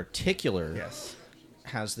culture in particular Yes.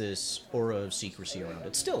 has this aura of secrecy around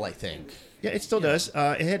it? Still, I think. Yeah, it still does.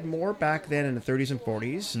 It had more back then in the 30s and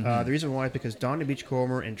 40s. The reason why is because Don the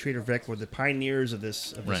Beachcomber and Trader Vic were the pioneers of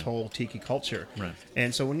this Right. whole tiki culture. Right.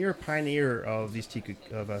 And so when you're a pioneer of these tiki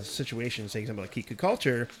a situation, say something like tiki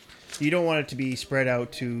culture, you don't want it to be spread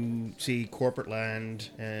out to see corporate land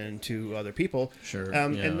and to other people. Sure,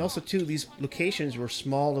 And yeah. also too, these locations were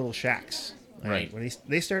small little shacks. Right. When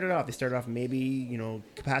they started off maybe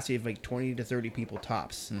capacity of like 20 to 30 people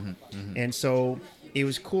tops, and so it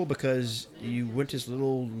was cool because you went to this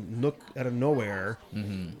little nook out of nowhere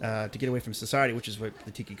to get away from society, which is what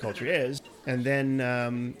the tiki culture is. And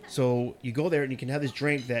then so you go there and you can have this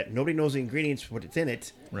drink that nobody knows the ingredients, what's in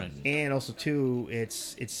it, Right. And also too,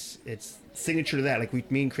 it's signature to that.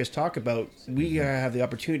 Like me and Chris talk about, we have the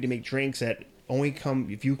opportunity to make drinks that only come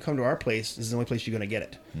if you come to our place. This is the only place you're going to get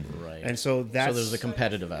it. Right. And so that's there's a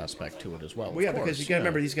competitive aspect to it as well. well, yeah, of because course, you got to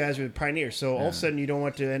remember these guys are pioneers. So all of a sudden you don't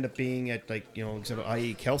want to end up being at like example,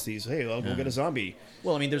 i.e. Kelsey's. Hey, I'll go get a zombie.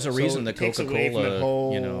 Well, I mean, there's a So reason it that takes away from the Coca-Cola,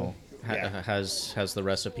 whole- has the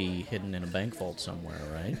recipe hidden in a bank vault somewhere,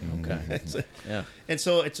 right? Okay. Yeah. And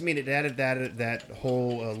so it added that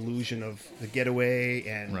whole illusion of the getaway,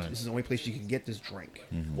 and Right. this is the only place you can get this drink.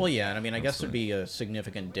 Well, yeah, and I mean, I guess there'd be a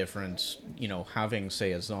significant difference, having,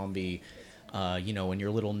 say, a zombie, in your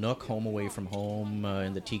little nook, home away from home,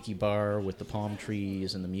 in the tiki bar with the palm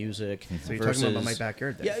trees and the music. So you're talking about my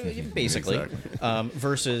backyard then? Yeah, basically.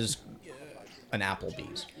 Versus an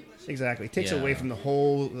Applebee's. Exactly. It takes Yeah. away from the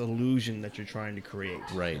whole illusion that you're trying to create.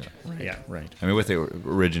 Right. Yeah. Right. I mean, with the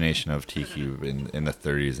origination of tiki in the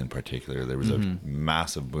 30s in particular, there was a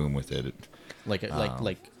massive boom with it. Like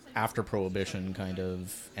after Prohibition kind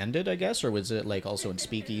of ended, I guess, or was it like also in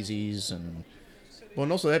speakeasies and? Well,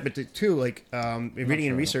 and also that, but too, like in reading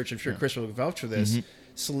and sure. research, I'm sure Chris will vouch for this.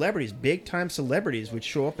 Celebrities, big time celebrities, would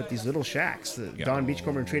show up at these little shacks, the Don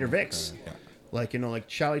Beachcomber and Trader Vic's. Like like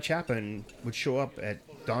Charlie Chaplin would show up at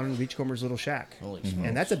Don Beachcomber's little shack, Holy smokes.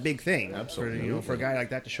 and that's a big thing Absolutely. for a guy like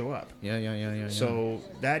that to show up. Yeah. So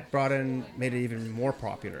that made it even more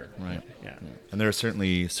popular. Right. Yeah. And there are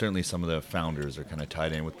certainly some of the founders are kind of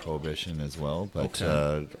tied in with Prohibition as well. But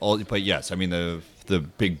Okay. but yes, I mean the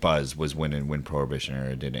big buzz was when Prohibition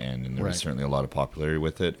era did end, and there was Right. certainly a lot of popularity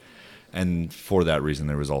with it. And for that reason,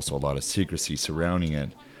 there was also a lot of secrecy surrounding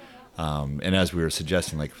it. And as we were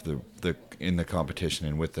suggesting, like the in the competition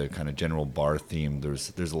and with the kind of general bar theme, there's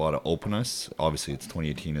a lot of openness. Obviously, it's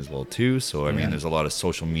 2018 as well too. So I mean, there's a lot of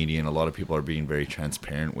social media, and a lot of people are being very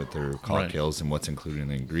transparent with their cocktails and what's included in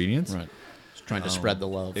the ingredients. Right. Just trying to spread the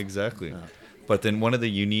love. Exactly. But then one of the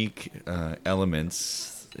unique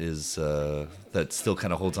elements is that still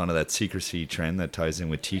kind of holds on to that secrecy trend that ties in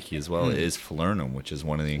with tiki as well is falernum, which is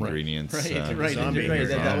one of the ingredients. Right. Right. Zombie. Right. Right.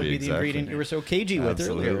 That would be the exactly. ingredient you were so cagey with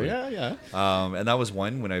earlier. Absolutely. Yeah. And that was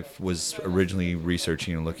one when I was originally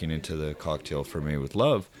researching and looking into the cocktail for Made with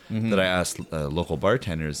Love that I asked local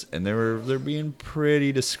bartenders, and they're being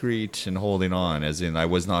pretty discreet and holding on, as in I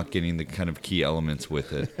was not getting the kind of key elements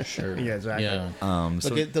with it. Sure. Yeah, exactly. Yeah. So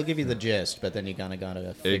They'll give you the gist, but then you gotta figure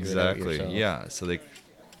it out exactly, yourself. yeah. So they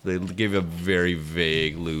give a very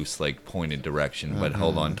vague, loose, like pointed direction, but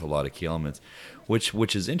held on to a lot of key elements,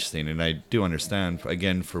 which is interesting, and I do understand.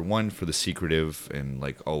 Again, for the secretive and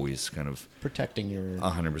like always kind of Protecting your.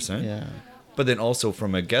 100%. Yeah. But then also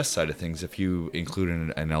from a guest side of things, if you include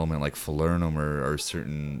an element like falernum or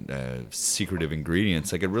certain secretive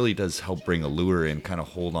ingredients, like it really does help bring a lure and kind of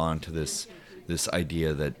hold on to this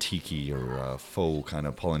idea that tiki or faux kind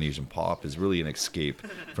of Polynesian pop is really an escape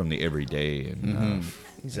from the everyday and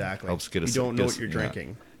Exactly. helps get us. You don't know get what us- you're yeah.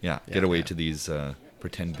 drinking. Yeah, get away to these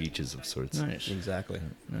pretend beaches of sorts. Nice. Exactly.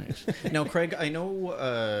 Nice. Now, Craig, I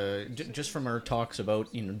know just from our talks about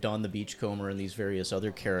Don the Beachcomber and these various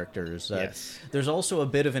other characters, Yes. there's also a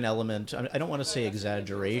bit of an element. I don't want to say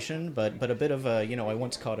exaggeration, but a bit of a I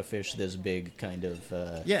once caught a fish this big kind of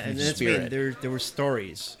Yeah, and that's spirit. there were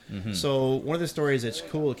stories. So one of the stories that's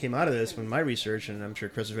cool that came out of this from my research, and I'm sure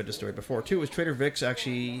Chris has read the story before too, was Trader Vic's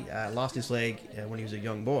actually lost his leg when he was a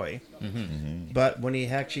young boy. But when he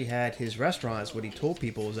actually had his restaurants, what he told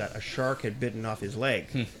people was that a shark had bitten off his leg.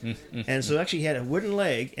 And so actually he had a wooden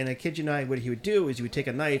leg, and I kid you not, what he would do is he would take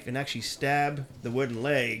a knife and actually stab the wooden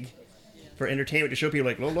leg for entertainment, to show people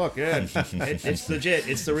like, oh look, yeah, it's legit,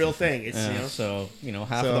 it's the real thing. It's so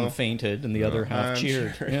half of them fainted and the other half I'm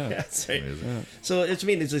cheered. sure. Yeah. That's right. So it's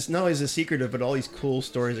it's not only the secretive, but all these cool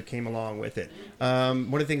stories that came along with it.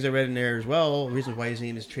 One of the things I read in there as well, the reason why his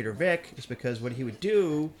name is Trader Vic, is because what he would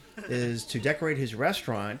do is to decorate his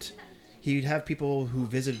restaurant, he'd have people who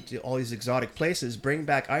visited all these exotic places bring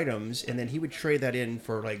back items, and then he would trade that in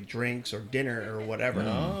for like drinks or dinner or whatever.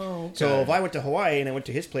 Oh, okay. So if I went to Hawaii and I went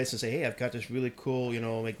to his place and say, hey, I've got this really cool,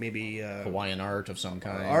 like maybe Hawaiian art of some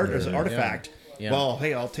kind. art as an artifact. Yeah. Well,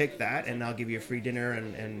 hey, I'll take that, and I'll give you a free dinner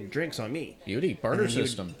and drinks on me. Beauty barter And then he would-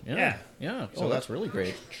 system. yeah. Yeah. So Oh, that's really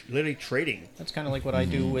great. Literally trading. That's kind of like what I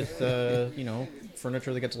do with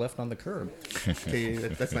furniture that gets left on the curb. Okay,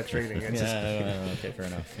 that's not trading. That's just, Okay, fair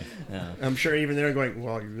enough. Yeah. I'm sure even they're going,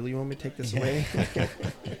 well, you really want me to take this away?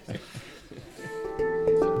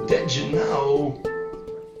 Did you know?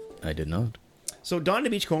 I did not. So Don the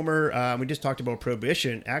Beachcomber, we just talked about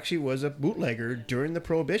Prohibition, actually was a bootlegger during the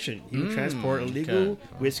Prohibition. He would transport illegal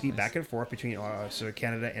whiskey back and forth between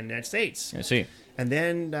Canada and the United States. I see. And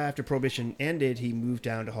then after Prohibition ended, he moved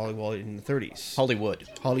down to Hollywood in the 30s. Hollywood.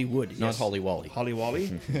 Hollywood, Not yes. Holly Wally. Holly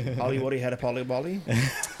Wally. Hollywood had a Polly Wally.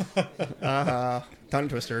 Tongue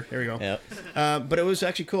twister. There we go. Yep. But it was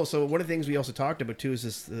actually cool. So one of the things we also talked about too is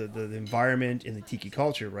this, the environment in the tiki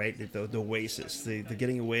culture, right? The oasis, the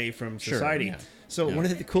getting away from society. yeah. So one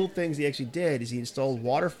of the cool things he actually did is he installed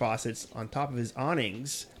water faucets on top of his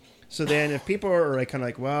awnings. So then if people are like kind of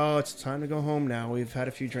like, well, it's time to go home now. We've had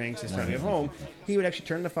a few drinks. It's time to go home. He would actually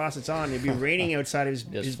turn the faucets on. It'd be raining outside of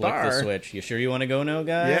Just his flick bar. the switch. You sure you want to go now,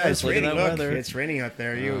 guys? Yeah, it's Look at raining. that Look, weather. it's raining out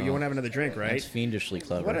there. You want to have another drink, right? That's fiendishly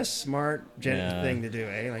clever. What a smart Yeah. thing to do,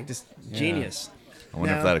 eh? Like just genius. I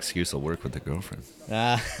wonder Now- if that excuse will work with the girlfriend.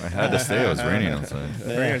 Ah, I had to stay. It was raining outside.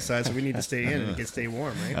 Raining outside, so we need to stay in and stay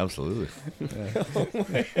warm, right? Absolutely.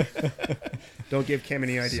 Don't give Cam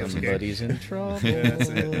any ideas. Okay? somebody's in trouble. Yeah, that's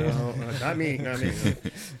it. No, not me. Not me.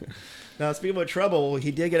 Now, speaking about trouble,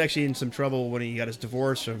 he did get actually in some trouble when he got his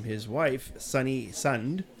divorce from his wife, Sunny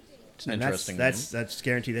Sund. And Interesting That's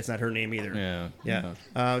guaranteed. That's not her name either. Yeah.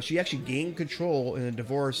 Yeah. She actually gained control in a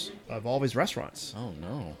divorce of all of his restaurants. Oh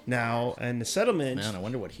no. Now, and the settlement Man, I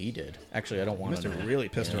wonder what he did. Actually, I don't want must to have know. really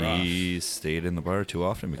pissed her off. He stayed in the bar too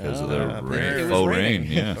often because of the Apparently rain, it was low raining.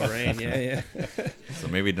 rain. Yeah. Oh, rain. Yeah. So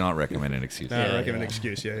maybe not recommend an excuse. I recommend an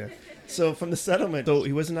excuse. Yeah. So from the settlement, so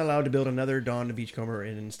he wasn't allowed to build another Don the Beachcomber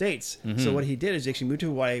in the States. So what he did is he actually moved to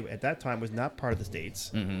Hawaii. At that time, was not part of the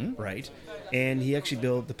States, right? And he actually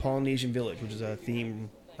built the Polynesian Village, which is a theme.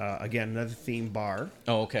 Again, another theme bar.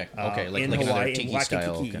 Oh, okay. Okay. Like in another Hawaii, in tiki Waikiki,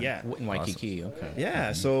 style. Okay. yeah. In Waikiki. Okay.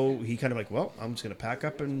 Yeah, so he kind of like, well, I'm just going to pack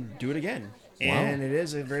up and do it again. And it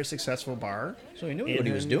is a very successful bar. So he knew what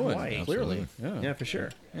he was doing. Hawaii. Clearly. Yeah, for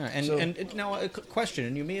sure. Yeah, and, So- now a question,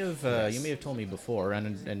 and you may have told me before,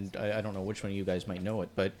 and I don't know which one of you guys might know it,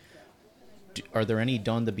 but are there any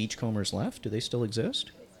Don the Beachcombers left? Do they still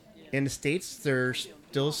exist? In the States, there's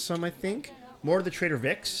still some, I think. More of the Trader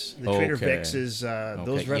Vic's. The Trader Okay. Vic's is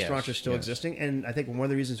those restaurants yes, are still yes. existing, and I think one of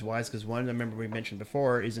the reasons why is because one I remember we mentioned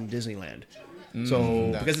before is in Disneyland.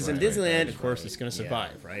 So because it's in Disneyland, of course, it's going to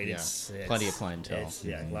survive, right? Yeah. It's Plenty of clientele.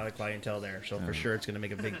 Yeah, a lot of clientele there. So for sure, it's going to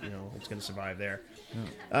make a big, it's going to survive there.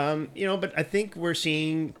 But I think we're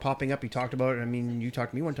seeing popping up. You talked about it. I mean, you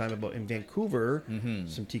talked to me one time about in Vancouver,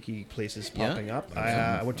 some tiki places Yeah. popping up.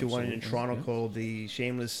 I went to one in Toronto called the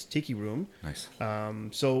Shameless Tiki Room. Nice.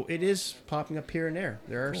 So it is popping up here and there.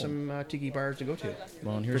 There are some tiki bars to go to.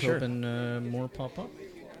 Well, and here's For sure. hoping more pop up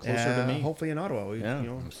closer to me. Hopefully in Ottawa. Yeah.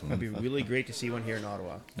 It'd be really great to see one here in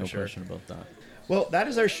Ottawa. For No sure. question about that. Well, that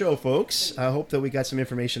is our show, folks. I hope that we got some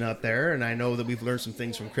information out there, and I know that we've learned some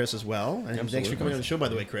things from Chris as well. And thanks for coming on the show, by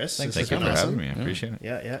the way, Chris. Thanks This Thank has you been for awesome. having me. I appreciate it.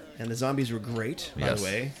 Yeah. And the zombies were great, by Yes. the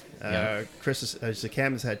way. Yeah. Chris is,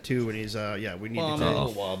 Cam has had two, and he's we need Well, I'm to a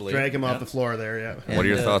little wobbly. drag him Yeah. off the floor there. Yeah. What are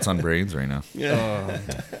your And, thoughts on brains right now?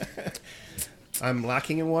 I'm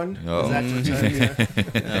lacking in one. Oh. Is that the time?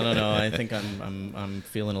 Yeah. I don't know. I think I'm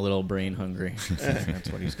feeling a little brain hungry. That's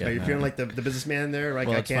what he's Are getting. you at. feeling like the businessman there? Like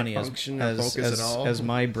Well, I it's can't funny function or focus at all. as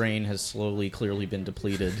my brain has slowly, clearly been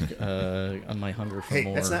depleted on my hunger for Hey,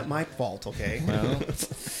 more. that's not my fault, okay? Well,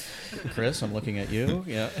 Chris, I'm looking at you.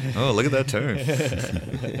 Yeah. Oh, look at that turn.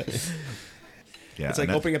 Yeah, It's like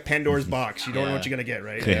and opening a Pandora's box. You don't know Yeah. what you're gonna get,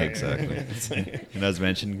 right? Yeah, exactly. And as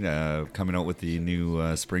mentioned, coming out with the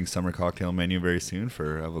new spring-summer cocktail menu very soon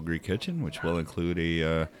for Avo Greek Kitchen, which will include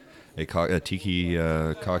a tiki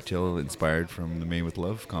cocktail inspired from the Made with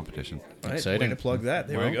Love competition. Right, Exciting. way to plug that.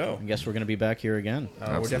 There we Well, go. I guess we're going to be back here again. We're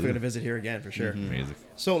definitely Absolutely. going to visit here again for sure. Amazing.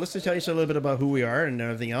 So let's just tell you a little bit about who we are and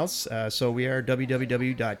everything else. So we are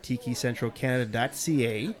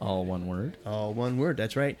www.tikicentralcanada.ca. All one word. All one word.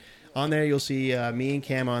 That's right. On there, you'll see me and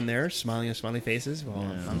Cam on there, smiling faces. Well,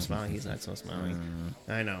 I'm smiling. He's not so smiling.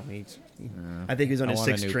 I know. I think he was on I his want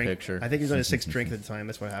a sixth new drink. picture. I think he was on his sixth drink at the time.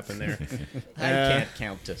 That's what happened there. I can't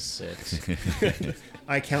count to 6.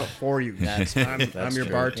 I count for you. That's I'm your true.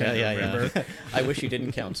 bartender. Yeah. Remember? I wish you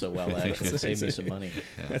didn't count so well. Actually, it'd save me some money.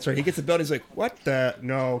 That's right. He gets the bill. And he's like, "What the?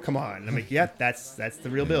 No, come on." I'm like, "Yeah, that's the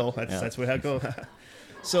real bill. That's what how it goes."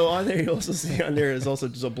 So on there, you also see on there is also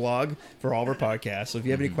just a blog for all of our podcasts. So if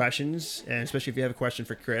you have any questions, and especially if you have a question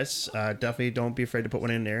for Chris, definitely don't be afraid to put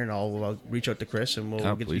one in there, and I'll reach out to Chris and we'll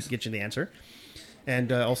Oh, get please. you the answer.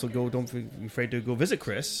 And also don't be afraid to go visit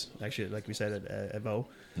Chris. Actually, like we said at Evo,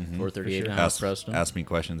 438 sure. House Preston. Ask me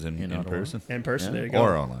questions in Ottawa. person. in person. Yeah. There you go.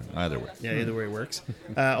 Or online, either way. Yeah, either way works.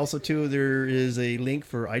 Also, too, there is a link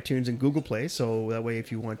for iTunes and Google Play, so that way,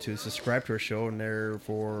 if you want to subscribe to our show, and there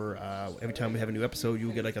for every time we have a new episode,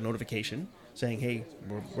 you'll get like a notification saying, "Hey,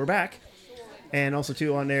 we're back." And also,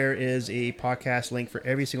 too, on there is a podcast link for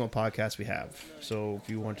every single podcast we have. So if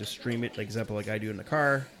you want to stream it, like example, like I do in the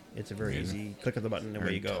car, it's a very easy click of the button and Our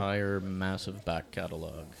away you go. entire massive back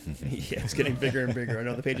catalog. Yeah, it's getting bigger and bigger. I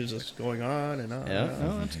know the page is just going on and on. Yeah, and on.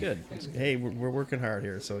 no, that's good. That's good. Hey, we're working hard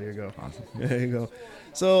here, so here you go. Awesome. There you go.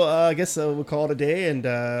 So I guess we'll call it a day, and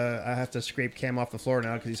I have to scrape Cam off the floor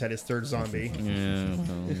now because he's had his third zombie. Yeah,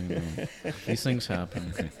 well, these things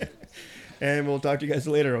happen. And we'll talk to you guys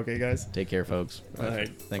later, okay, guys? Take care, folks. All right.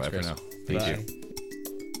 Thanks, Bye for Chris. now. Thank Bye. you.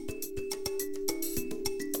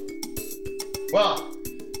 Well,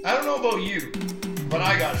 I don't know about you, but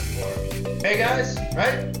I got it for him. Hey guys,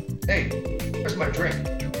 right? Hey, where's my drink?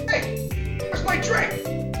 Hey, where's my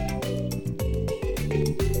drink?